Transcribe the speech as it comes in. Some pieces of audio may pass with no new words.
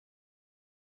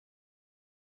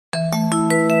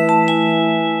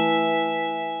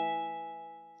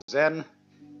Zen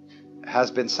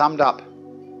has been summed up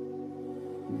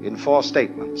in 4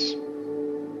 statements.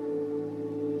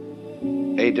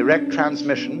 A direct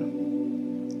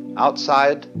transmission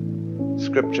outside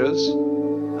scriptures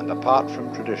and apart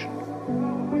from tradition.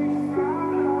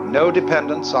 No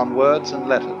dependence on words and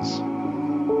letters.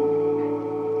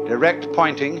 Direct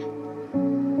pointing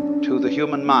to the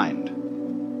human mind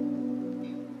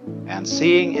and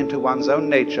seeing into one's own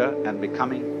nature and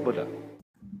becoming Buddha.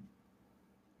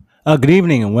 Good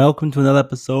evening and welcome to another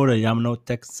episode of Yamanote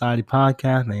Tech Society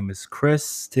Podcast. My name is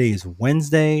Chris. Today is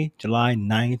Wednesday, July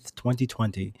 9th,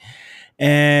 2020.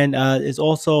 And it's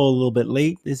also a little bit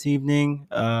late this evening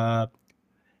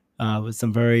with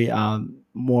some very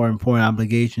more important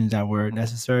obligations that were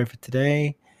necessary for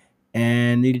today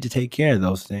and needed to take care of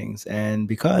those things. And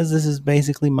because this is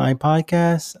basically my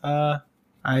podcast,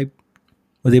 I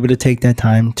was able to take that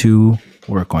time to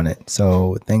work on it.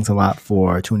 So thanks a lot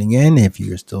for tuning in. If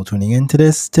you're still tuning into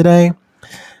this today,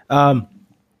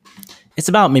 it's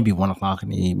about maybe 1 o'clock in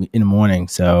the morning.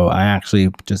 So I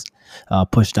actually just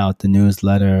pushed out the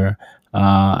newsletter.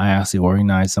 I actually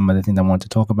organized some of the things I want to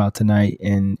talk about tonight,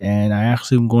 and I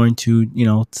actually am going to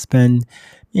spend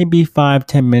maybe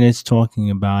 5-10 minutes talking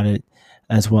about it,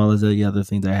 as well as the other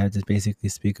things that I had to basically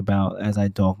speak about as I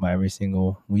talk about every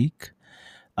single week.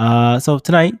 So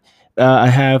tonight, I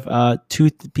have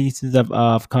 2 pieces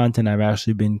of content I've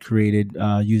actually been created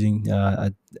using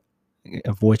a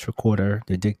voice recorder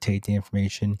to dictate the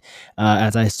information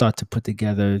as I start to put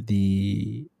together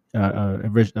the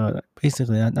original,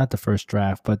 basically not the first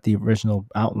draft, but the original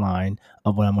outline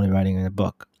of what I'm going to be writing in the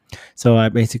book. So I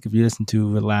basically, if you listen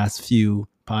to the last few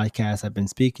podcasts I've been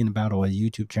speaking about, or a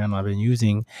YouTube channel I've been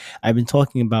using, I've been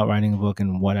talking about writing a book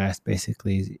and what I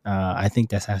basically, I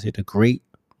think that's actually a great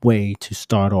way to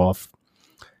start off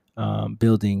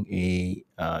building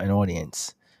an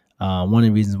audience. One of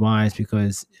the reasons why is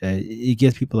because it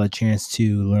gives people a chance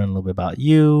to learn a little bit about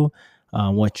you,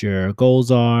 what your goals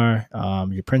are,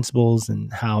 your principles,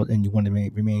 and how, and you want to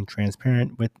remain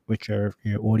transparent with your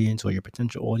audience or your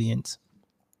potential audience.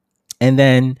 And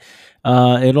then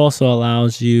it also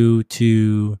allows you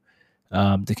to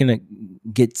kind of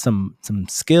get some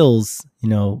skills,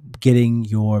 getting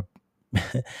your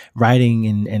writing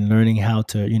and learning how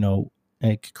to,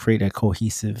 create a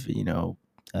cohesive,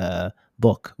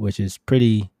 book, which is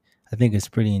I think it's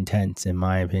pretty intense in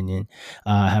my opinion.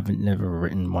 I haven't never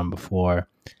written one before.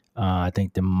 I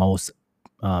think the most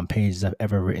pages I've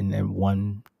ever written in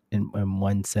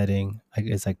one setting, I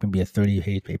guess, like maybe a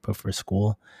 30-page paper for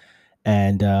school.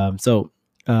 And so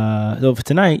for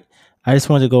tonight, I just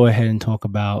wanted to go ahead and talk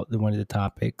about one of the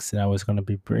topics that I was going to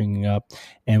be bringing up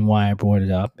and why I brought it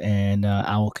up. And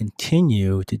I will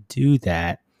continue to do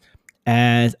that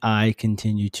as I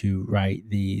continue to write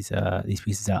these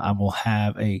pieces out. I will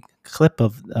have a clip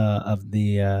of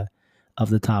the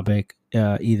topic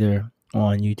either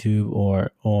on YouTube or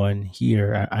on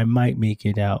here. I might make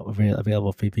it out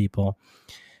available for people,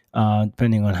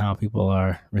 depending on how people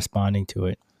are responding to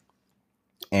it.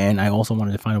 And I also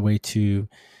wanted to find a way to,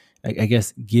 I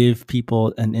guess, give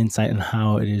people an insight on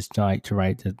how it is to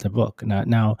write the book.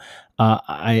 Now,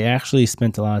 I actually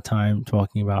spent a lot of time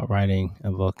talking about writing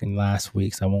a book in last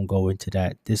week, so I won't go into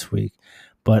that this week.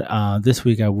 But this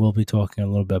week I will be talking a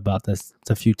little bit about this. It's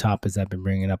a few topics I've been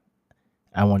bringing up.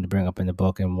 I wanted to bring up in the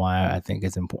book and why I think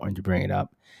it's important to bring it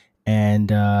up.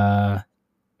 And I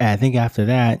think after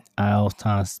that, I'll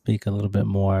speak a little bit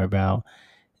more about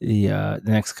the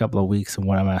next couple of weeks and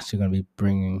what I'm actually going to be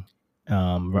bringing,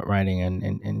 writing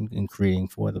and creating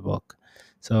for the book.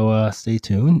 So stay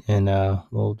tuned, and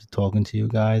we'll be talking to you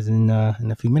guys in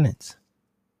a few minutes.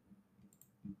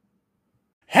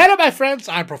 Hello, my friends.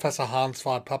 I'm Professor Hans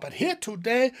von Puppet here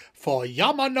today for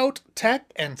Yamanote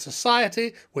Tech and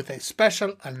Society with a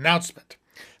special announcement.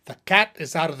 The cat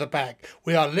is out of the bag.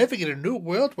 We are living in a new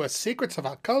world where secrets of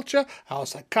our culture, our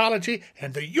psychology,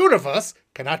 and the universe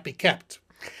cannot be kept.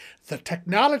 The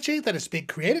technology that is being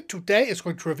created today is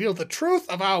going to reveal the truth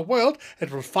of our world and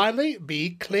will finally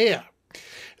be clear.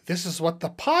 This is what the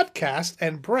podcast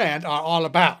and brand are all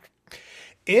about.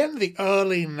 In the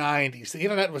early 90s, the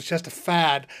internet was just a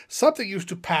fad, something used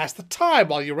to pass the time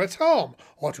while you were at home,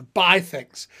 or to buy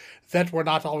things that were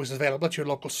not always available at your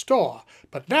local store.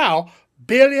 But now,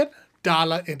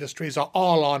 billion-dollar industries are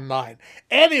all online.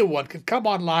 Anyone can come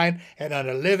online and earn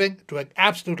a living doing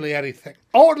absolutely anything.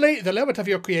 Only the limit of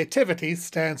your creativity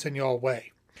stands in your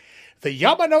way. The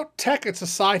Yamanote Tech and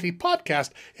Society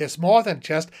podcast is more than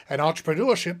just an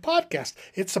entrepreneurship podcast.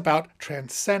 It's about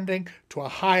transcending to a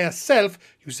higher self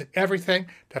using everything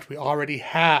that we already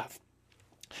have.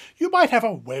 You might have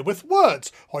a way with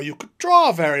words, or you could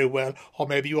draw very well, or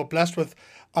maybe you are blessed with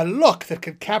a look that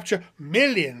can capture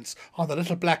millions on the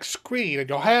little black screen in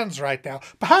your hands right now.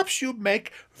 Perhaps you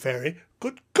make very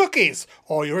good cookies,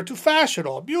 or you're into fashion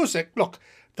or music. Look,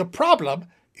 the problem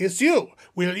is you.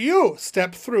 Will you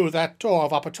step through that door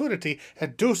of opportunity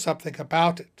and do something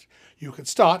about it? You can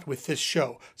start with this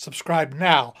show. Subscribe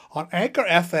now on Anchor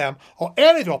FM or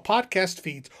any of your podcast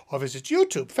feeds, or visit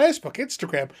YouTube, Facebook,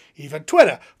 Instagram, even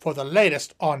Twitter for the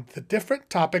latest on the different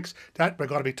topics that we're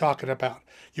going to be talking about.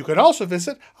 You can also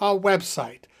visit our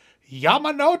website,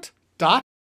 yamanote.com.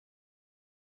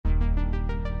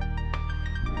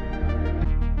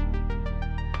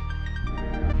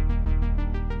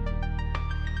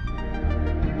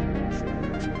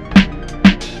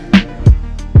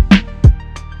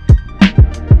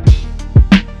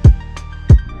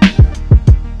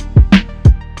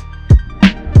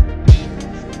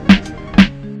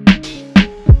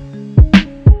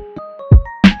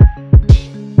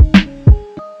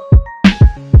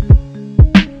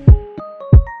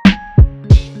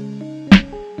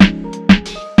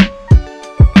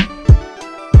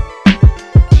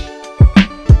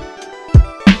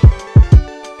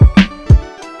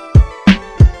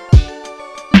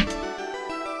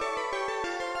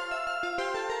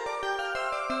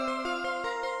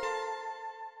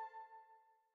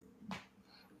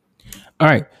 All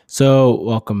right, so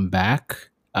welcome back.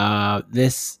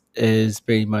 This is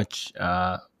pretty much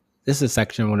this is a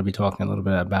section I'm going to be talking a little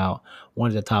bit about one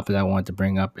of the topics I wanted to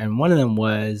bring up, and one of them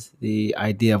was the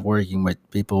idea of working with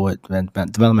people with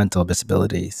developmental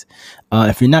disabilities.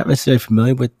 If you're not necessarily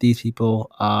familiar with these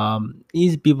people are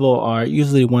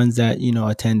usually ones that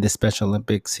attend the Special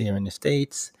Olympics here in the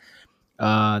States.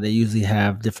 They usually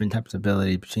have different types of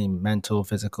ability between mental,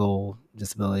 physical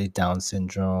disability, Down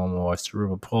syndrome, or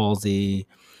cerebral palsy,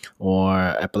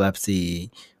 or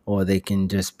epilepsy, or they can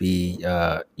just be,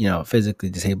 physically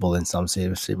disabled in some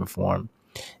shape or form.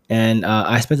 And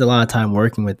I spent a lot of time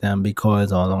working with them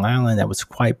because on Long Island that was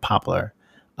quite popular.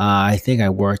 I think I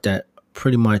worked at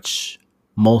pretty much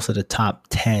most of the top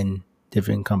 10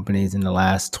 different companies in the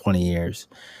last 20 years.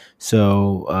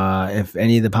 So if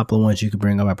any of the popular ones you could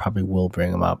bring up, I probably will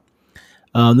bring them up.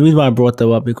 The reason why I brought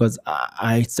them up because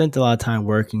I spent a lot of time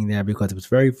working there because it was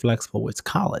very flexible with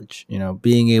college.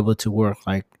 Being able to work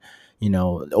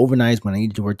overnights when I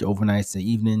needed to work the overnights, the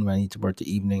evening when I need to work the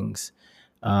evenings,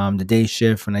 the day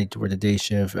shift when I need to work the day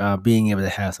shift, being able to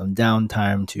have some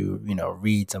downtime to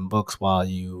read some books while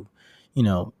you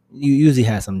usually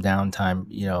have some downtime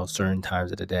certain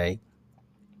times of the day.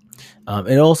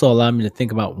 It also allowed me to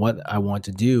think about what I want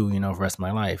to do, for the rest of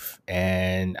my life.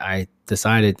 And I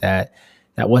decided that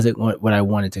wasn't what I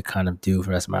wanted to kind of do for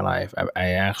the rest of my life.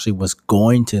 I actually was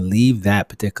going to leave that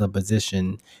particular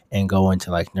position and go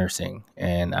into like nursing.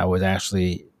 And I was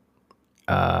actually,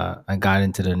 I got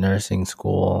into the nursing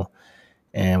school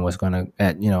and was going to,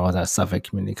 I was at Suffolk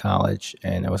Community College,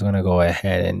 and I was going to go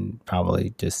ahead and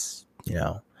probably just,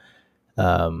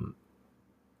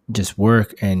 just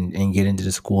work and get into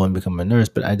the school and become a nurse.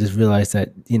 But I just realized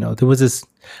that, there was this,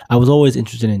 I was always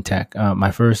interested in tech. My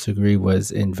first degree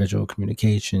was in visual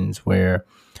communications, where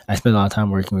I spent a lot of time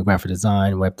working with graphic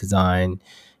design, web design,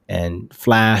 and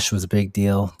Flash was a big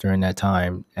deal during that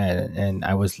time. And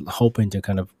I was hoping to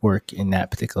kind of work in that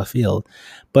particular field,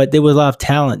 but there was a lot of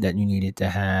talent that you needed to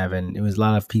have. And it was a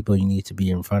lot of people you need to be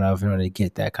in front of in order to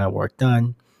get that kind of work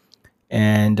done.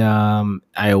 And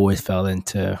I always fell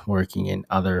into working in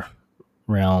other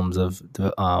realms of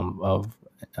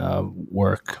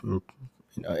work,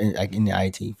 like in the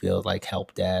IT field, like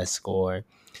help desk, or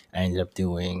I ended up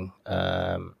doing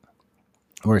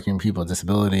working with people with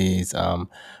disabilities,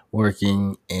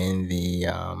 working in the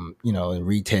in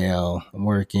retail,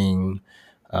 working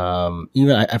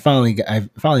even I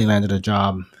finally landed a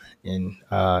job in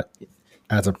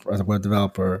as a web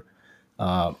developer.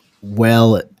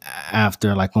 Well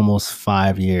after like almost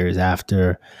 5 years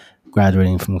after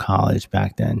graduating from college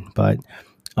back then. But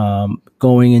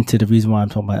going into the reason why I'm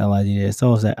talking about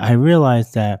LIDSO is that I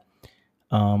realized that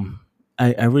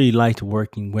I really liked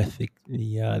working with the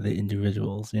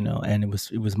individuals, and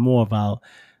it was more about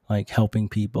like helping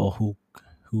people who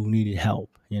needed help,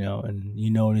 and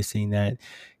noticing that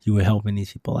you were helping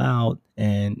these people out,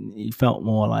 and you felt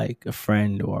more like a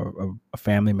friend or a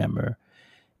family member.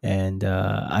 And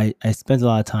I spent a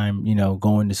lot of time,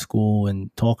 going to school and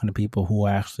talking to people who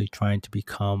are actually trying to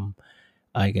become,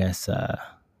 I guess,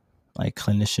 like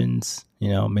clinicians.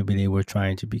 Maybe they were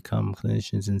trying to become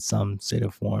clinicians in some state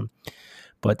of form,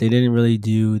 but they didn't really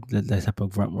do the type of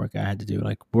grunt work I had to do.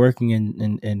 Like working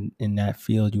in that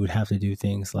field, you would have to do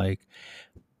things like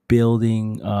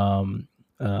building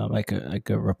like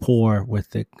a rapport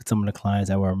with some of the clients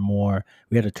that were more.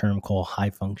 We had a term called high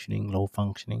functioning, low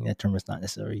functioning. That term is not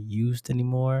necessarily used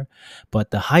anymore,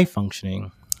 but the high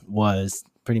functioning was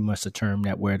pretty much the term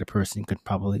that where the person could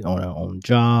probably own their own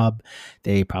job.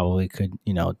 They probably could,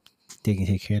 they can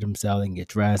take care of themselves. They can get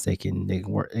dressed. They can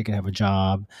work. They can have a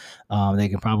job. They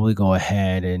can probably go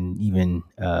ahead and even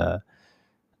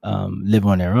live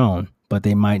on their own. But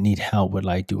they might need help with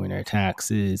like doing their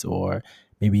taxes or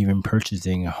maybe even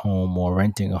purchasing a home or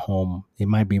renting a home. They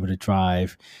might be able to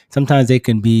drive. Sometimes they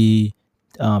can be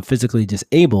physically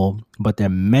disabled, but they're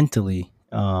mentally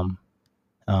normal.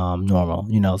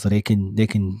 So they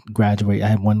can graduate. I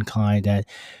had one client that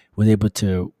was able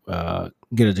to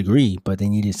get a degree, but they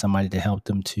needed somebody to help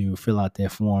them to fill out their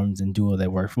forms and do all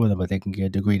their work for them. But they can get a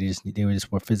degree. They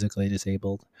were physically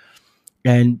disabled,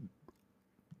 and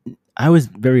I was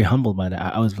very humbled by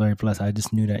that. I was very blessed. I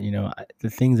just knew that, the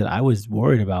things that I was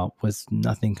worried about was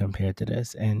nothing compared to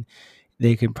this. And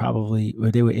they could probably,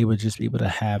 or they were able to just be able to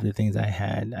have the things I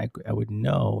had. I would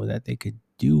know that they could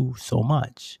do so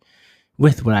much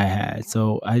with what I had.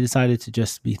 So I decided to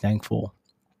just be thankful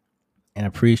and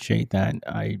appreciate that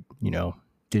I,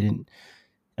 didn't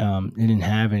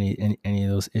have any of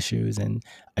those issues. And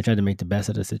I tried to make the best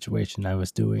of the situation I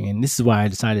was doing. And this is why I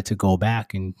decided to go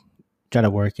back and try to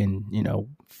work in,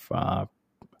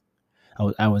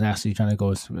 I was actually trying to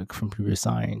go from computer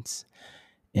science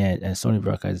at Stony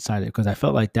Brook. I decided because I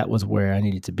felt like that was where I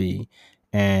needed to be.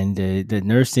 And the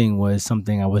nursing was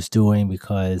something I was doing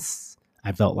because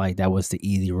I felt like that was the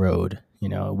easy road. It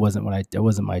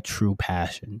wasn't my true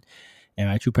passion. And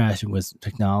my true passion was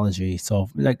technology. So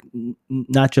like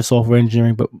not just software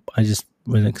engineering, but I just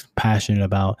was passionate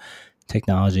about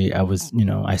technology. I was,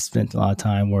 I spent a lot of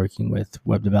time working with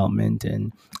web development,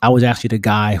 and I was actually the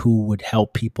guy who would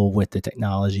help people with the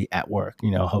technology at work,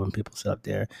 helping people set up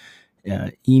their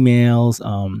emails,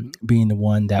 being the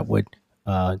one that would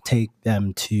take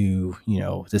them to,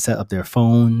 to set up their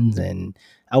phones. And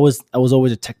I was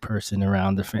always a tech person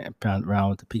around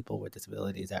the people with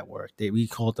disabilities at work. We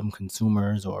called them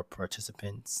consumers or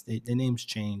participants. Their names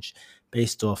changed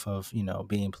based off of,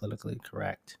 being politically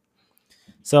correct.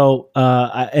 So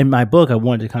in my book, I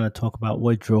wanted to kind of talk about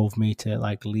what drove me to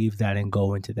like leave that and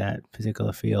go into that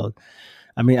particular field.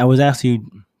 I mean, I was actually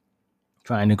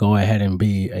trying to go ahead and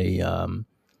be a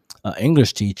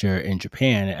English teacher in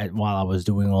Japan while I was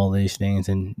doing all these things,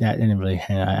 and that didn't really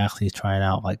happen. I actually tried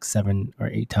out like 7 or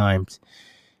 8 times.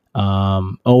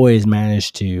 Always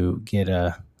managed to get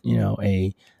a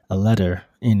letter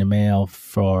in the mail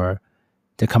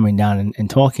to coming down and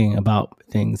talking about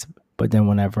things. But then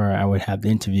whenever I would have the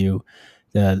interview,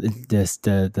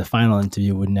 the final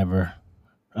interview would never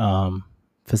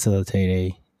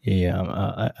facilitate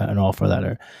an offer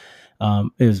letter.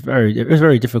 It was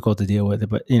very difficult to deal with it.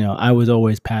 But I was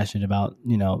always passionate about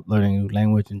learning a new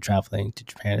language and traveling to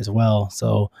Japan as well.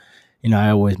 So I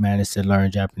always managed to learn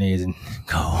Japanese and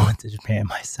go to Japan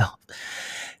myself.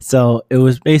 So it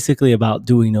was basically about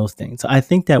doing those things. So I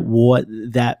think that what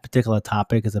that particular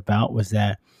topic is about was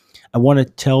that I want to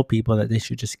tell people that they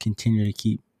should just continue to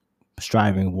keep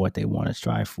striving what they want to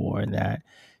strive for, and that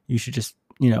you should just,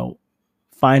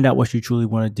 find out what you truly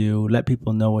want to do, let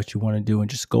people know what you want to do, and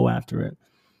just go after it.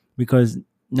 Because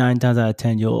 9 times out of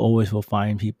 10, you'll always will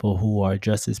find people who are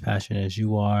just as passionate as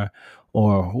you are,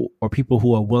 or people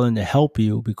who are willing to help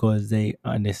you because they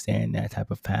understand that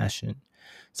type of passion.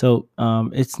 So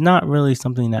it's not really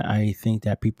something that I think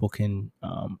that people can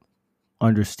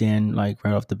understand like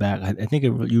right off the bat. I think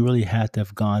you really have to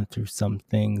have gone through some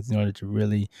things in order to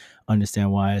really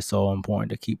understand why it's so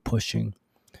important to keep pushing.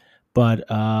 But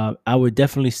I would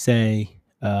definitely say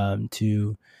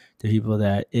to the people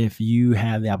that if you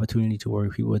have the opportunity to work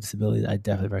with people with disabilities, I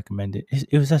definitely recommend it.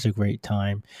 It was such a great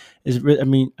time. I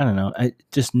don't know.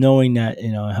 Just knowing that,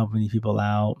 helping these people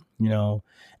out,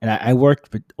 and I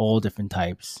worked with all different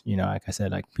types, like I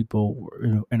said, like people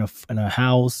in a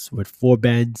house with 4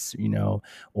 beds,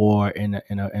 or in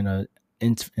a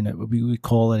we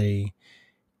call it a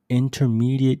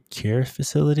intermediate care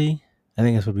facility. I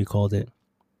think that's what we called it.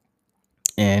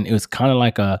 And it was kind of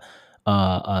like a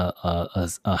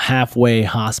halfway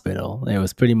hospital. It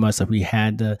was pretty much like we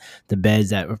had the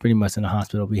beds that were pretty much in the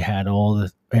hospital. We had all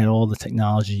the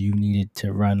technology you needed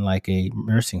to run like a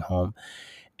nursing home.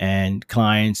 And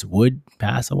clients would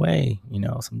pass away,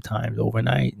 sometimes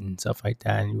overnight and stuff like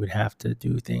that. And you would have to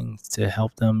do things to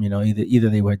help them, either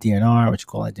they were DNR, which you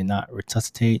call it, did not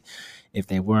resuscitate, if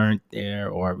they weren't there,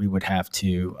 or we would have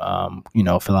to,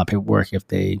 fill out paperwork if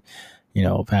they,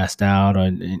 passed out or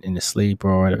in the sleep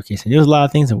or whatever case. And there was a lot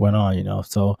of things that went on,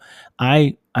 So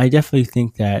I definitely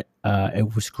think that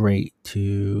it was great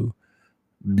to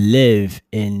live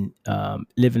in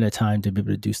a time to be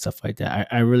able to do stuff like that.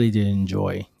 I really did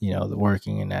enjoy, the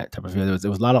working in that type of field. There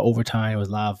was a lot of overtime. There was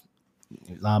a lot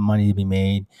of money to be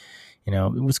made.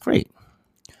 It was great.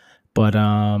 But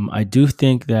I do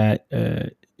think that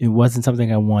it wasn't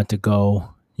something I want to go,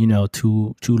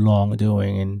 too long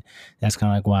doing, and that's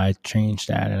kind of like why I changed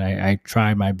that. And I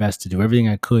tried my best to do everything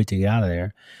I could to get out of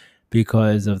there,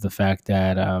 because of the fact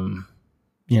that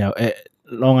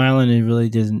Long Island, it really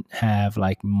doesn't have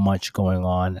like much going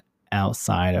on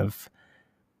outside of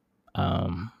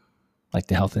like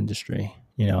the health industry.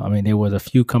 There was a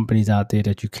few companies out there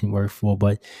that you can work for,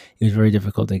 but it was very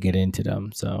difficult to get into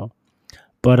them. So,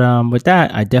 but with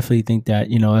that, I definitely think that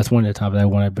that's one of the topics I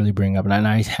want to really bring up. And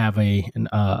I have an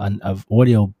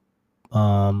audio.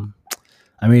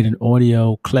 I made an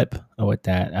audio clip with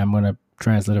that. I'm gonna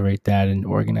transliterate that and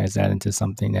organize that into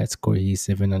something that's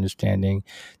cohesive and understanding.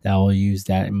 That I will use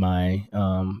that in my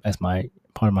as my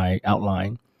part of my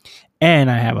outline.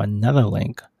 And I have another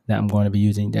link that I'm going to be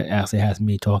using that actually has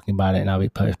me talking about it, and I'll be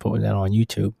putting that on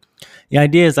YouTube. The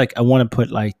idea is like I want to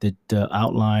put like the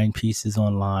outline pieces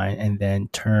online, and then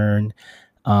turn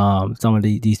some of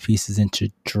these pieces into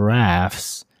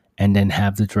drafts, and then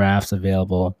have the drafts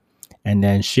available, and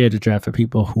then share the draft for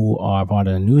people who are part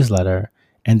of the newsletter,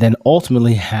 and then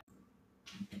ultimately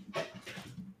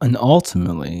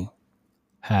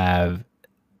have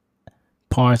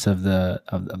parts of the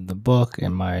book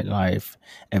and my life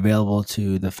available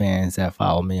to the fans that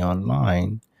follow me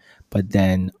online. But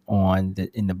then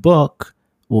in the book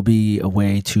will be a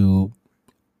way to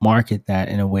market that,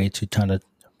 in a way to kind of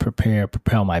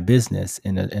propel my business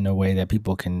in a way that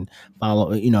people can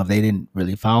follow. If they didn't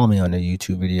really follow me on the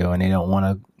YouTube video and they don't want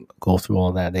to go through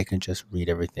all that, they can just read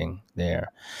everything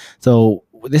there. So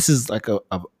this is like a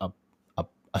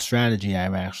strategy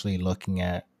I'm actually looking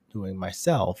at doing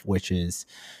myself, which is,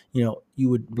 you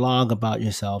would blog about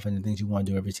yourself and the things you want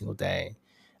to do every single day.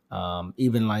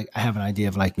 Even like I have an idea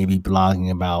of like maybe blogging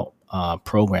about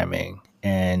programming,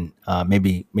 and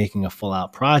maybe making a full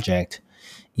out project,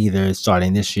 either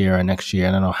starting this year or next year.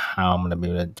 I don't know how I'm going to be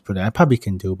able to put it. I probably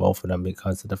can do both of them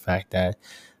because of the fact that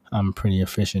I'm pretty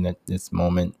efficient at this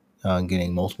moment,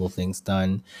 getting multiple things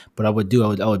done. But I would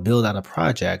build out a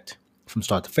project from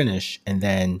start to finish, and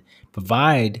then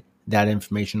provide that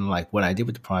information, like what I did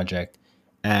with the project,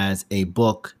 as a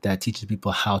book that teaches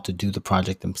people how to do the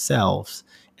project themselves.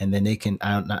 And then they can,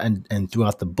 and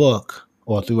throughout the book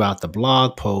or throughout the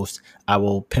blog post, I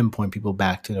will pinpoint people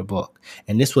back to the book.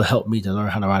 And this will help me to learn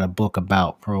how to write a book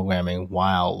about programming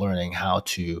while learning how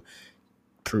to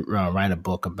write a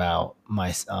book about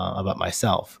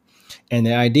myself. And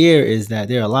the idea is that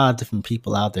there are a lot of different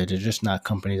people out there. There's just not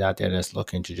companies out there that's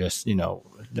looking to just,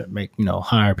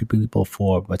 hire people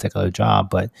for a particular job.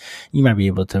 But you might be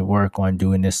able to work on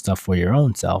doing this stuff for your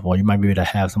own self, or you might be able to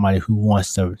have somebody who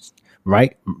wants to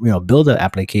build an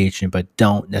application, but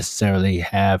don't necessarily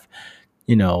have,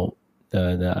 they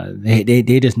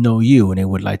just know you and they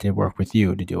would like to work with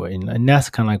you to do it. And that's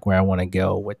kind of like where I want to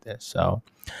go with this. So,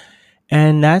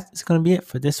 and that's going to be it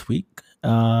for this week.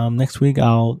 Next week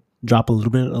I'll drop a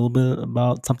little bit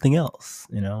about something else,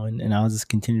 and I'll just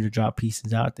continue to drop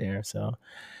pieces out there. So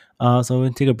we're gonna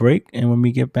take a break, and when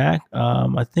we get back,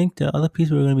 I think the other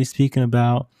piece we're gonna be speaking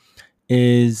about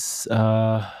is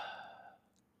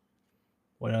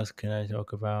what else can I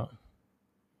talk about?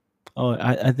 Oh,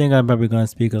 I think I'm probably gonna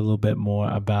speak a little bit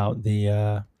more about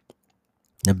the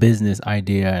business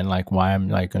idea, and like why I'm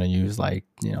like gonna use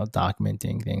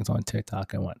documenting things on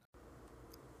TikTok and whatnot.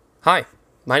 Hi,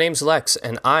 my name's Lex,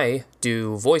 and I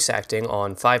do voice acting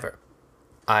on Fiverr.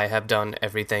 I have done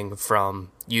everything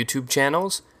from YouTube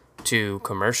channels to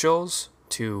commercials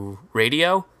to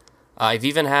radio. I've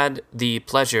even had the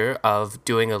pleasure of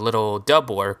doing a little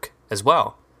dub work as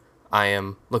well. I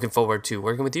am looking forward to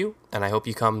working with you, and I hope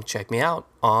you come check me out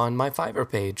on my Fiverr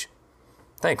page.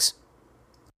 Thanks.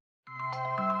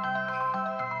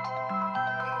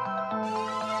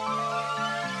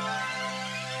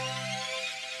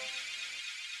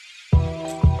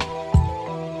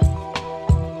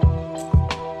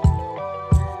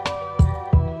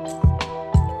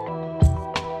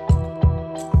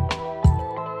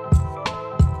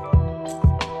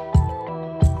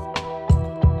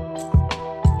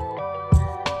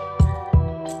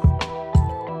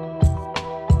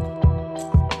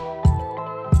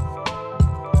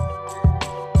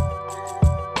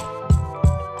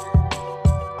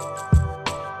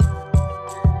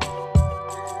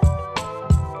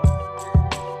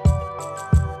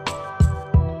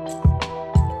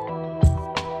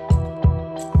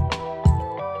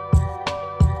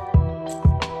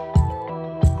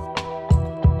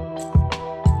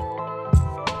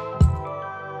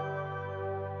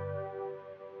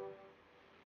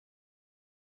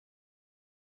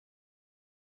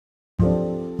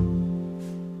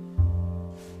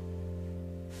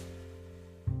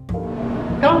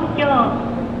 東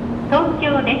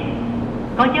京です。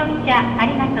ご乗車あ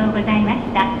りがとうございまし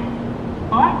た。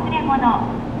お忘れ物、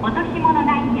落とし物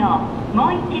ないようも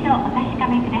う一度お確か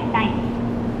めください。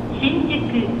新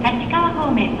宿立川方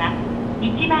面は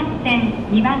1番線、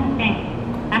2番線、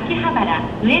秋葉原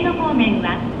上野方面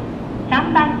は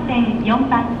3番線、4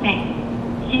番線、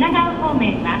品川方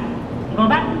面は5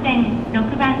番線、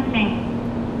6番線、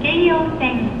京葉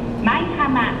線、舞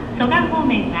浜、蘇我方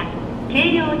面は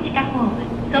京葉地下ホーム、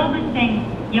総武線、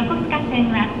横須賀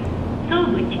線は総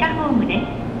武地下ホームです。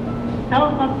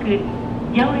東北、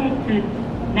上越、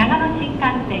長野新幹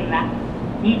線は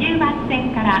20番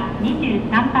線から23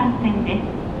番線です。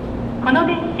この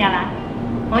電車は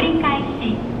折り返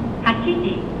し8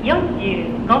時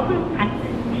45分発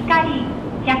光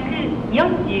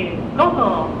145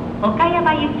号岡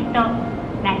山行きと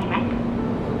なります。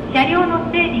車両の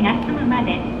整備が済むま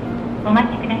でお待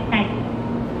ちください。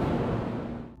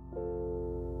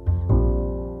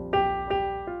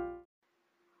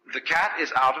The cat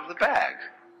is out of the bag.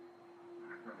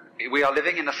 We are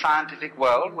living in a scientific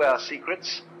world where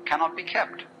secrets cannot be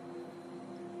kept.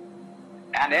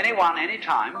 And anyone,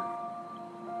 anytime,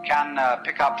 can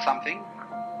pick up something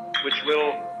which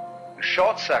will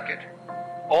short-circuit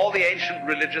all the ancient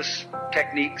religious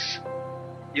techniques,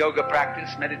 yoga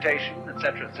practice, meditation,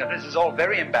 etc., etc. This is all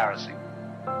very embarrassing,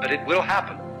 but it will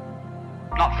happen.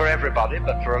 Not for everybody,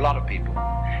 but for a lot of people.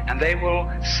 And they will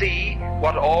see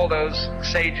what all those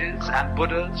sages and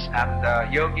Buddhas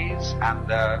and yogis and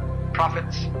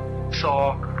prophets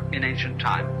saw in ancient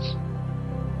times.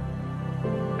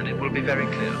 And it will be very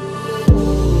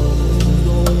clear.